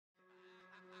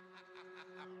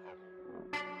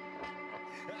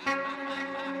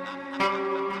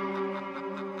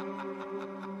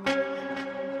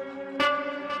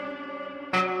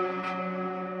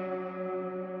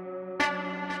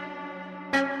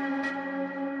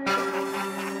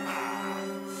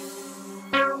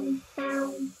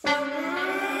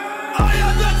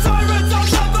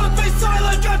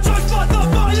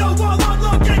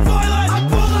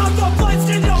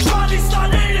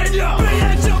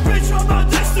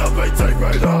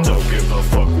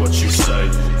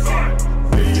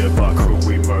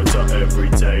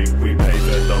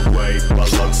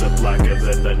skies are blacker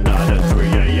than the night at 3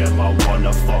 AM. I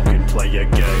wanna fucking play a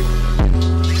game.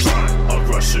 I'm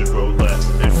Russian roulette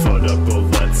in front of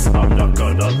bullets. I'm not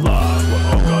gonna lie, we're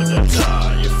all gonna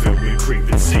die. You feel me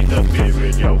creeping, see the fear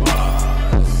in your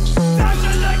eyes. That's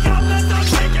the goblins are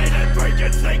taking and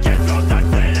breaking, thinking from the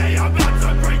city. I'm about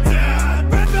to break down.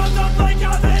 Rebuild the blink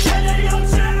of the city of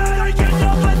shit. I can't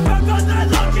know what's purpose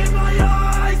and look in my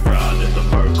eyes. Round in the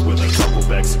murk with a couple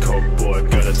bags of coke, boy.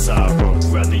 Got a tie rope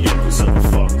round the ankles of a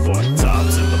fuck boy.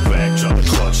 Times in the back, drop the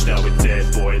clutch, now we're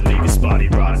dead, boy. Leave his body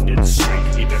rotting in the street,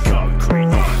 even concrete.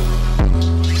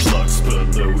 Lungs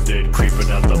polluted,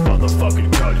 creeping out the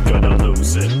motherfucking cut, gonna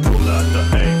lose it. Pull out the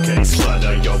AK,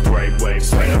 splatter your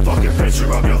brainwaves. Paint a fucking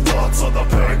picture of your thoughts on the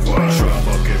pavement. Try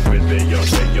fucking with me, you'll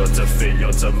hit your defeat,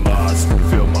 your demise.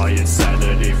 Feel my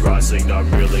insanity rising, not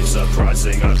really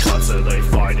surprising. I'm constantly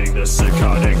fighting the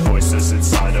psychotic voices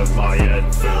inside of my head.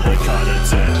 Feeling kinda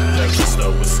dead, there's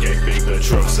no escaping the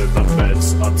drugs and the meds.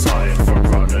 I'm tired from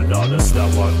running honest, now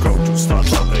I'm going to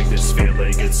start loving this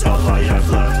feeling. It's all I have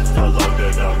left, alone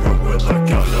and I'm